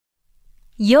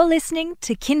You're listening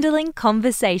to Kindling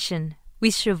Conversation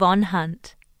with Siobhan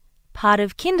Hunt, part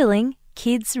of Kindling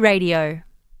Kids Radio.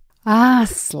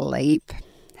 Sleep.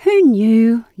 Who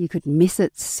knew you could miss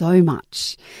it so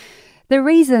much? The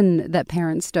reason that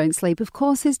parents don't sleep, of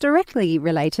course, is directly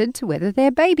related to whether their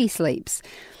baby sleeps.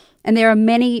 And there are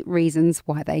many reasons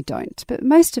why they don't, but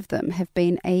most of them have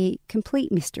been a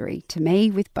complete mystery to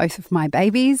me with both of my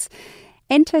babies.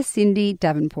 Enter Cindy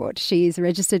Davenport. She is a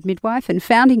registered midwife and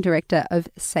founding director of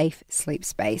Safe Sleep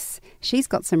Space. She's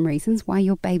got some reasons why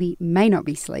your baby may not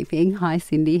be sleeping. Hi,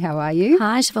 Cindy. How are you?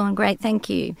 Hi, Siobhan. Great. Thank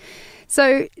you.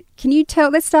 So can you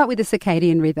let's start with the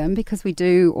circadian rhythm, because we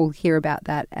do all hear about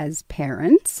that as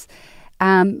parents.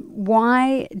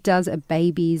 Why does a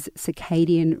baby's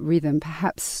circadian rhythm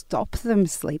perhaps stop them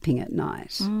sleeping at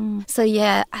night? So,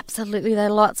 yeah, absolutely. There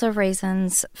are lots of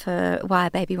reasons for why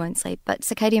a baby won't sleep, but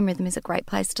circadian rhythm is a great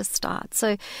place to start.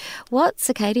 So what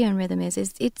circadian rhythm is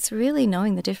it's really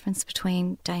knowing the difference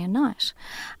between day and night.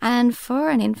 And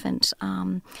for an infant,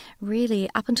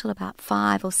 really up until about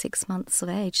 5 or 6 months of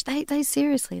age, they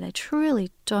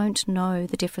truly don't know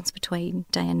the difference between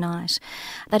day and night.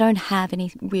 They don't have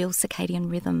any real circadian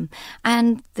rhythm,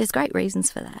 and there's great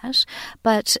reasons for that.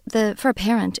 But for a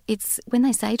parent, it's when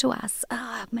they say to us,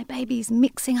 my baby's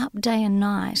mixing up day and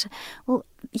night. Well,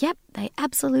 yep, they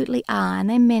absolutely are, and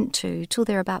they're meant to till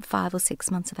they're about 5 or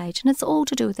 6 months of age, and it's all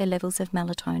to do with their levels of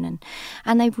melatonin,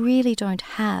 and they really don't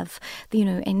have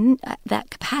that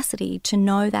capacity to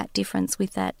know that difference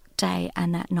with that day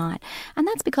and that night. And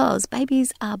that's because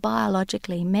babies are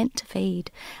biologically meant to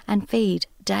feed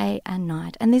day and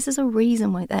night. And this is a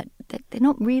reason why that they're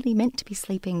not really meant to be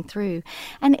sleeping through.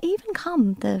 And even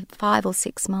come the 5 or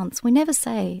 6 months, we never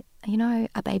say,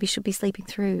 a baby should be sleeping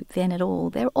through then at all.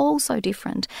 They're all so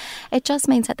different. It just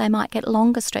means that they might get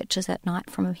longer stretches at night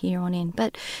from here on in.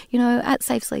 But, at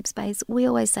Safe Sleep Space, we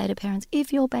always say to parents,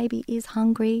 if your baby is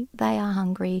hungry, they are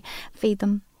hungry, feed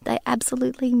them. They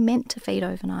absolutely meant to feed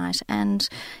overnight, and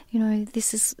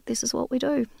this is what we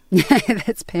do.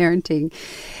 That's parenting.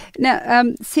 Now,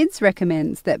 SIDS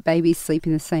recommends that babies sleep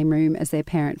in the same room as their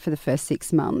parent for the first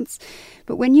 6 months.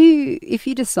 But if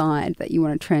you decide that you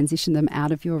want to transition them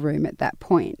out of your room at that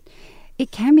point, it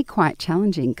can be quite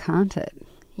challenging, can't it?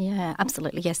 Yeah,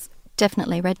 absolutely. Yes.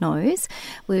 Definitely. Red Nose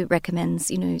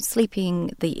recommends,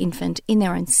 sleeping the infant in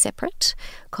their own separate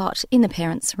cot in the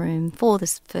parent's room for the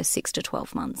first 6 to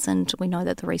 12 months. And we know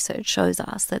that the research shows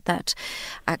us that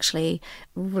actually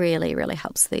really, really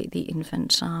helps the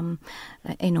infant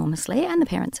enormously, and the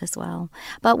parents as well.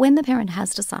 But when the parent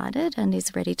has decided and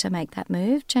is ready to make that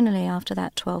move, generally after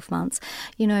that 12 months,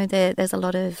 there's a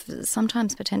lot of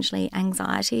sometimes potentially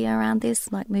anxiety around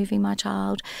this, like moving my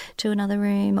child to another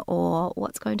room, or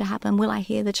what's going to happen. Will I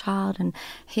hear the child? And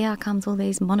here comes all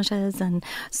these monitors and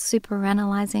super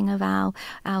analysing of our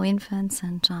infants,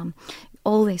 and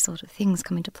all these sort of things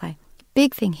come into play.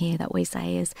 Big thing here that we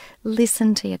say is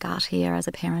listen to your gut here as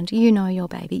a parent. You know your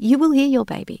baby. You will hear your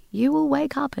baby. You will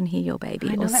wake up and hear your baby.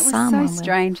 I know, that was so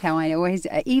strange how I always,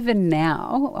 even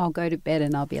now, I'll go to bed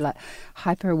and I'll be like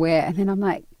hyper aware, and then I'm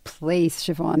like, please,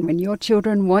 Siobhan, when your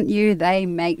children want you, they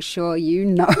make sure you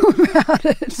know about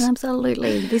it.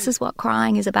 Absolutely. This is what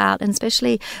crying is about, and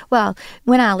especially,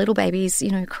 when our little babies,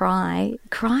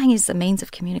 crying is a means of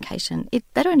communication.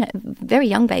 Very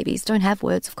young babies don't have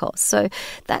words, of course, so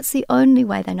that's the only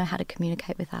way they know how to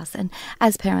communicate with us. And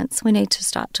as parents, we need to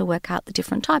start to work out the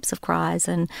different types of cries,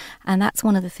 and that's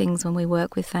one of the things when we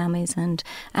work with families and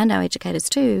our educators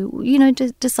too,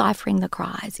 deciphering the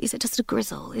cries. Is it just a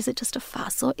grizzle? Is it just a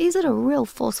fuss? Or is it a real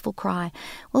forceful cry?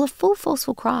 Well, a full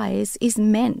forceful cry is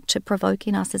meant to provoke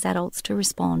in us as adults to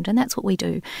respond, and that's what we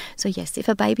do. So yes, if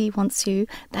a baby wants you,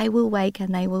 they will wake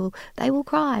and they will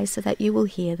cry so that you will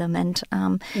hear them. And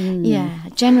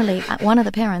generally one of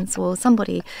the parents or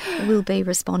somebody will be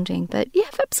responding. But yeah,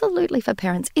 absolutely, for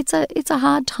parents, it's a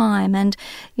hard time, and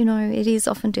it is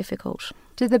often difficult.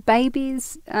 Do the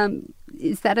babies,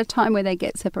 is that a time where they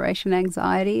get separation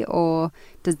anxiety, or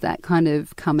does that kind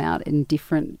of come out in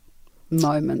different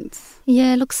moments?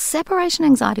 Yeah, look, separation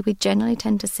anxiety we generally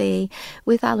tend to see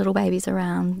with our little babies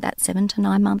around that 7 to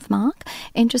 9 month mark.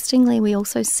 Interestingly, we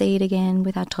also see it again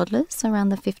with our toddlers around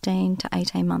the 15 to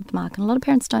 18 month mark, and a lot of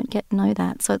parents don't get to know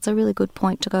that. So it's a really good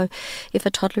point to go, if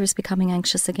a toddler is becoming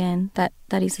anxious again, that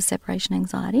is a separation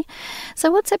anxiety.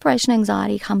 So what separation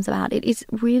anxiety comes about, it is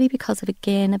really because of,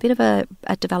 again, a bit of a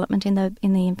development in the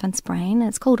infant's brain.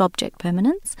 It's called object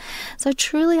permanence. So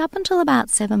truly up until about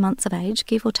 7 months of age,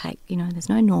 give or take, there's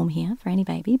no norm here for any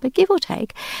baby, but give or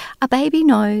take, a baby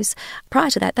knows, prior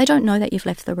to that, they don't know that you've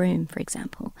left the room, for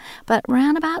example. But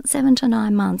around about 7 to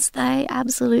 9 months, they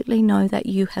absolutely know that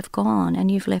you have gone and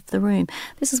you've left the room.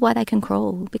 This is why they can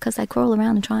crawl, because they crawl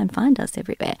around and try and find us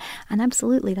everywhere. And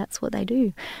absolutely, that's what they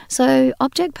do. So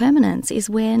object permanence is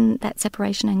when that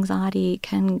separation anxiety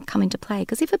can come into play.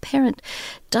 Because if a parent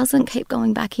doesn't keep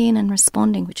going back in and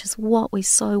responding, which is what we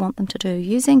so want them to do,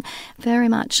 using very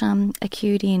much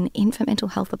acute infant mental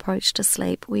health approach to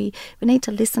sleep, we need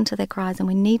to listen to their cries, and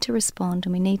we need to respond,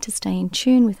 and we need to stay in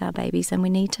tune with our babies, and we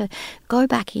need to go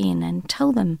back in and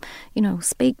tell them,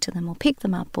 speak to them or pick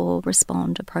them up or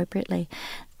respond appropriately,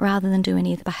 rather than do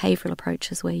any of the behavioural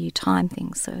approaches where you time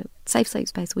things. So safe sleep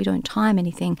space, we don't time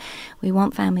anything. We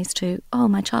want families to,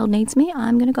 my child needs me,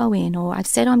 I'm going to go in, or I've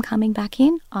said I'm coming back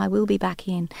in, I will be back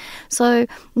in. So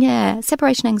yeah,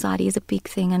 separation anxiety is a big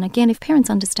thing. And again, if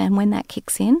parents understand when that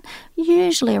kicks in,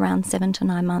 usually around 7 to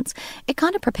 9 months, it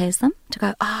kind of prepares them to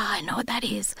go, I know what that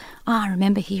is. I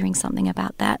remember hearing something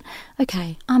about that.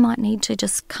 Okay, I might need to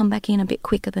just come back in a bit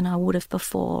quicker than I would have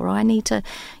before, or I need to,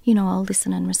 I'll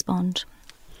listen and respond.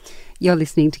 You're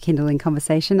listening to Kindling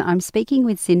Conversation. I'm speaking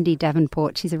with Cindy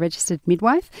Davenport. She's a registered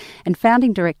midwife and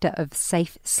founding director of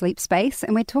Safe Sleep Space.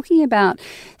 And we're talking about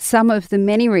some of the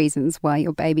many reasons why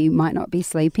your baby might not be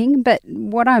sleeping. But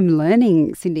what I'm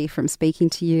learning, Cindy, from speaking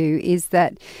to you is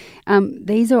that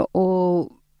these are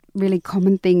all really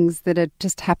common things that are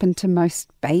just happen to most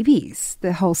babies.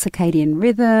 The whole circadian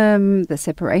rhythm, the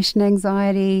separation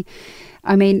anxiety.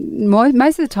 I mean,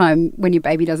 most of the time when your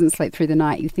baby doesn't sleep through the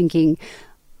night, you're thinking,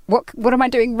 what am I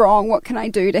doing wrong? What can I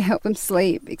do to help them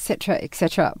sleep, etc.,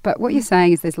 etc. But what you're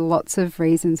saying is there's lots of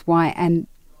reasons why, and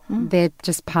they're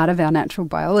just part of our natural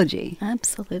biology.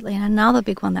 Absolutely. And another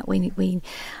big one that we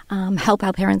help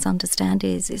our parents understand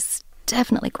is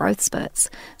definitely growth spurts.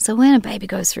 So when a baby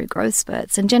goes through growth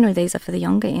spurts, and generally these are for the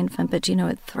younger infant, but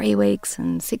at 3 weeks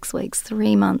and 6 weeks,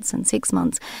 3 months and 6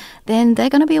 months, then they're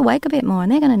going to be awake a bit more and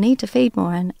they're going to need to feed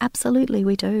more. And absolutely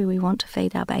we do. We want to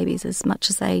feed our babies as much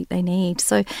as they need.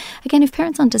 So again, if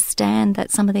parents understand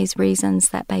that some of these reasons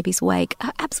that babies wake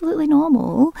are absolutely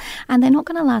normal and they're not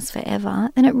going to last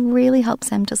forever, then it really helps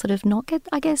them to sort of not get,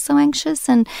 so anxious,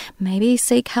 and maybe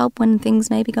seek help when things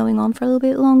may be going on for a little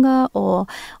bit longer, or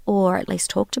at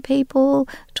least talk to people,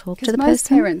 talk to the person. Most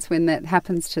parents, when that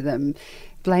happens to them,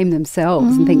 blame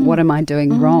themselves and think, what am I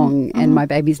doing wrong? And my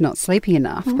baby's not sleeping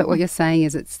enough. But what you're saying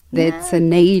is it's a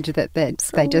need that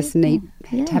they just need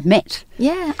to have met.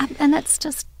 Yeah, and that's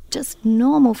just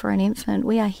normal for an infant.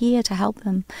 We are here to help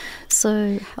them.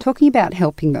 So talking about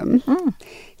helping them, can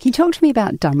you talk to me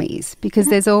about dummies? Because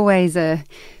there's always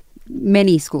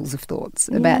many schools of thoughts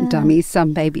about dummies.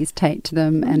 Some babies take to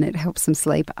them and it helps them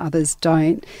sleep, others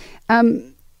don't.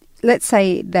 Let's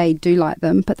say they do like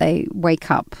them, but they wake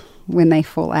up when they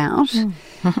fall out.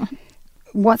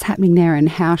 What's happening there and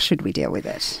how should we deal with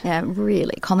it? Yeah,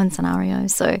 really common scenario.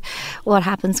 So what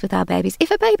happens with our babies?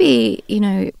 If a baby,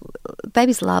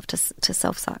 babies love to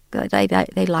self-suck.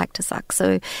 They like to suck.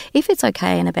 So if it's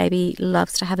okay and a baby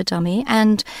loves to have a dummy,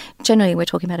 and generally we're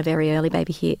talking about a very early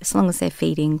baby here, as long as they're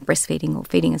feeding, breastfeeding or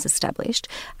feeding is established,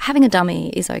 having a dummy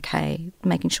is okay,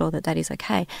 making sure that is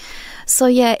okay. So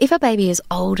yeah, if a baby is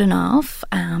old enough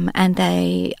and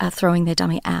they are throwing their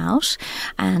dummy out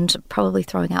and probably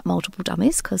throwing out multiple dummies,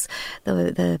 because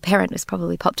the parent has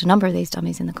probably popped a number of these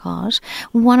dummies in the cot,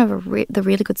 one of the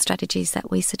really good strategies that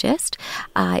we suggest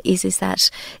is that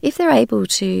if they're able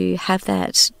to have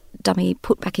that dummy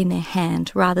put back in their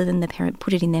hand rather than the parent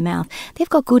put it in their mouth, they've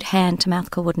got good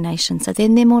hand-to-mouth coordination, so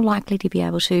then they're more likely to be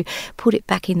able to put it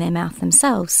back in their mouth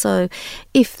themselves. So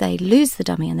if they lose the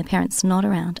dummy and the parent's not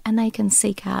around and they can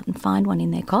seek out and find one in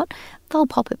their cot, they'll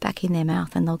pop it back in their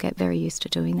mouth and they'll get very used to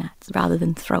doing that rather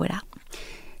than throw it out.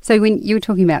 So when you were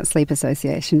talking about sleep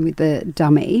association with the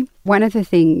dummy, one of the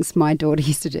things my daughter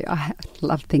used to do, I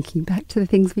love thinking back to the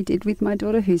things we did with my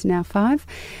daughter, who's now 5.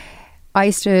 I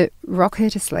used to rock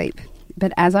her to sleep,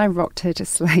 but as I rocked her to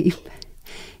sleep,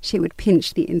 she would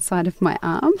pinch the inside of my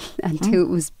arm until it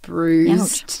was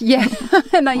bruised. Ouch. Yeah.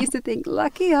 And I used to think,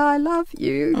 Lucky, I love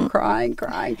you, crying.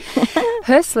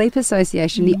 Her sleep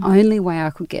association, the only way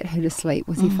I could get her to sleep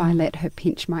was if I let her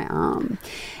pinch my arm.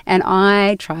 And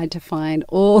I tried to find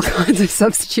all kinds of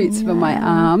substitutes for my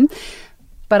arm,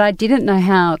 but I didn't know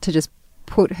how to just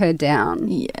put her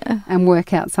down and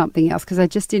work out something else, because I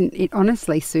just didn't, it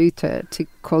honestly soothed her to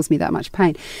cause me that much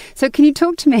pain. So can you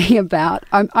talk to me about,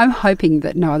 I'm hoping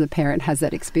that no other parent has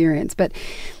that experience, but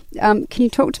can you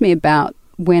talk to me about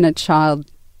when a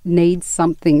child needs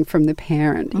something from the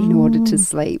parent in order to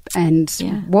sleep, and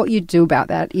what you do about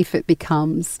that if it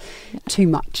becomes too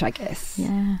much, I guess.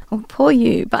 Yeah. Well, poor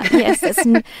you. But yes,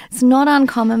 it's not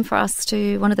uncommon for us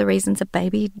to, one of the reasons a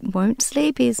baby won't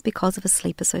sleep is because of a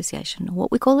sleep association, or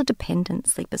what we call a dependent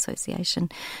sleep association.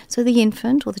 So the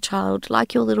infant or the child,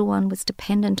 like your little one, was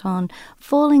dependent on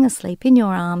falling asleep in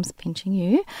your arms, pinching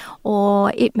you,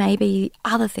 or it may be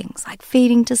other things like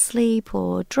feeding to sleep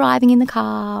or driving in the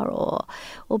car or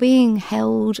being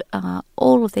held,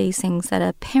 all of these things that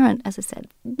a parent, as I said,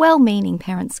 well-meaning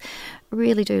parents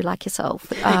really do, like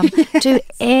yourself, do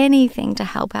anything to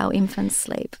help our infants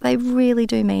sleep. They really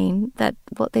do mean that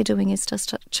what they're doing is just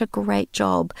such a great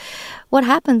job. What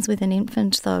happens with an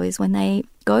infant, though, is when they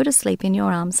go to sleep in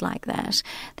your arms like that,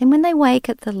 then when they wake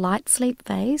at the light sleep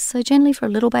phase, so generally for a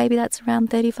little baby that's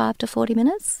around 35 to 40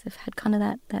 minutes, they've had kind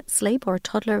of that sleep, or a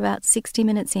toddler about 60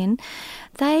 minutes in,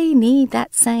 they need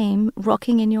that same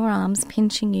rocking in your arms,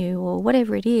 pinching you, or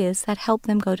whatever it is that help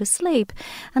them go to sleep.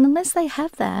 And unless they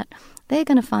have that, they're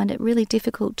going to find it really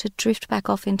difficult to drift back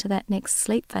off into that next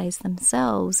sleep phase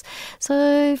themselves.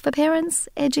 So for parents,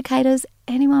 educators,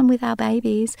 anyone with our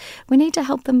babies, we need to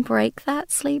help them break that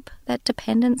sleep, that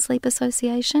dependent sleep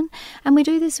association. And we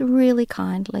do this really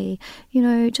kindly,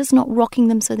 just not rocking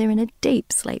them so they're in a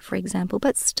deep sleep, for example,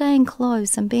 but staying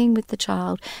close and being with the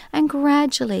child and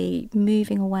gradually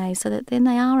moving away so that then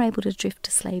they are able to drift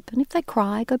to sleep. And if they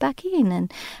cry, go back in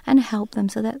and help them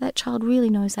so that that child really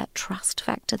knows that trust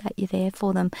factor that you're there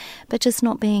for them, but just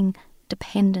not being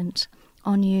dependent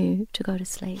on you to go to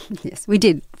sleep. Yes, we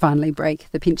did finally break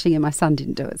the pinching and my son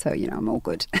didn't do it, so, I'm all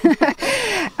good.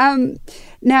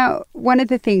 Now, one of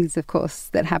the things, of course,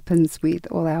 that happens with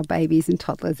all our babies and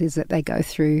toddlers is that they go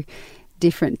through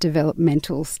different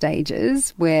developmental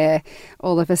stages where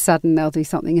all of a sudden they'll do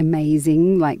something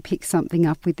amazing, like pick something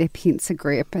up with their pincer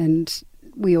grip, and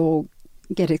we all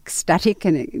get ecstatic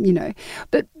and,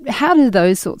 but how do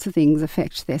those sorts of things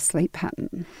affect their sleep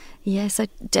pattern? Yeah, so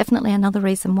definitely another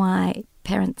reason why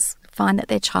parents find that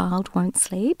their child won't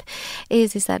sleep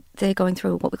is that they're going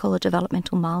through what we call a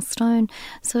developmental milestone.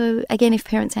 So again, if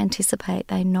parents anticipate,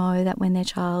 they know that when their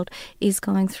child is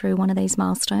going through one of these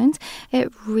milestones,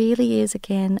 it really is,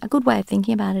 again, a good way of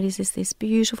thinking about it is this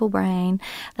beautiful brain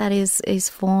that is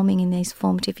forming in these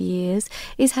formative years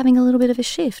is having a little bit of a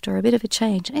shift or a bit of a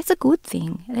change. And it's a good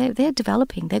thing. They're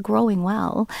developing, they're growing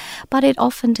well, but it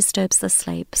often disturbs the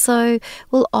sleep. So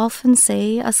we'll often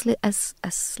see a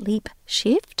sleep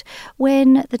shift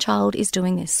when the child is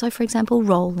doing this. So, for example,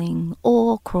 rolling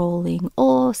or crawling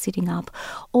or sitting up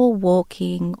or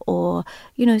walking or,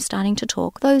 starting to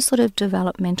talk, those sort of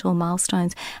developmental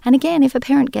milestones. And again, if a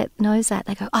parent knows that,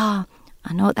 they go, I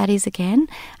know what that is again.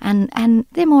 And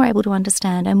they're more able to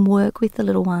understand and work with the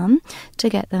little one to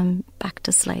get them back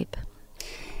to sleep.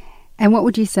 And what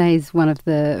would you say is one of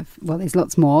the, well, there's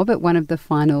lots more, but one of the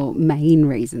final main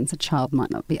reasons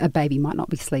a baby might not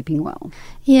be sleeping well?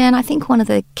 Yeah, and I think one of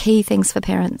the key things for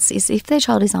parents is if their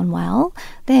child is unwell,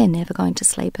 they're never going to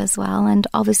sleep as well. And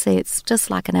obviously it's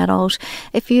just like an adult.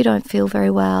 If you don't feel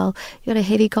very well, you've got a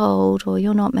heavy cold or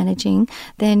you're not managing,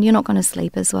 then you're not going to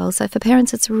sleep as well. So for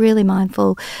parents, it's really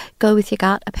mindful. Go with your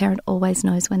gut. A parent always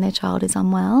knows when their child is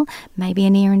unwell, maybe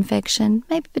an ear infection,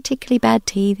 maybe particularly bad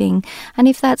teething. And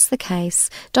if that's the case,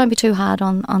 don't be too hard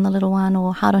on the little one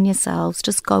or hard on yourselves.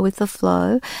 Just go with the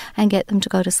flow and get them to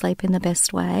go to sleep in the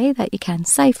best way that you can,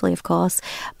 safely, of course,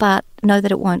 but know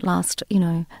that it won't last,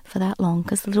 for that long,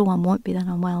 because the little one won't be that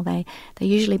unwell. They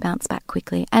usually bounce back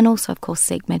quickly, and also, of course,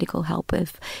 seek medical help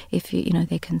if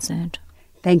they're concerned.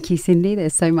 Thank you, Cindy.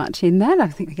 There's so much in that. I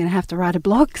think we're going to have to write a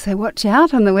blog, so watch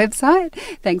out on the website.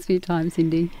 Thanks for your time,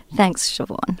 Cindy. Thanks,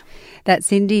 Siobhan. That's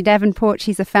Cindy Davenport.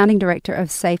 She's a founding director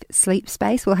of Safe Sleep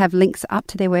Space. We'll have links up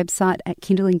to their website at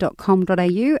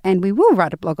kindling.com.au, and we will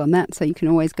write a blog on that, so you can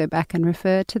always go back and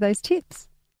refer to those tips.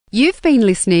 You've been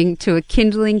listening to a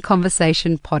Kindling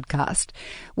Conversation podcast.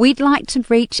 We'd like to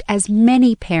reach as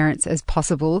many parents as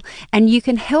possible, and you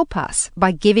can help us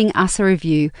by giving us a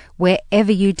review wherever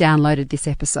you downloaded this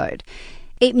episode.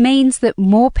 It means that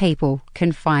more people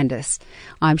can find us.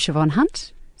 I'm Siobhan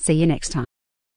Hunt. See you next time.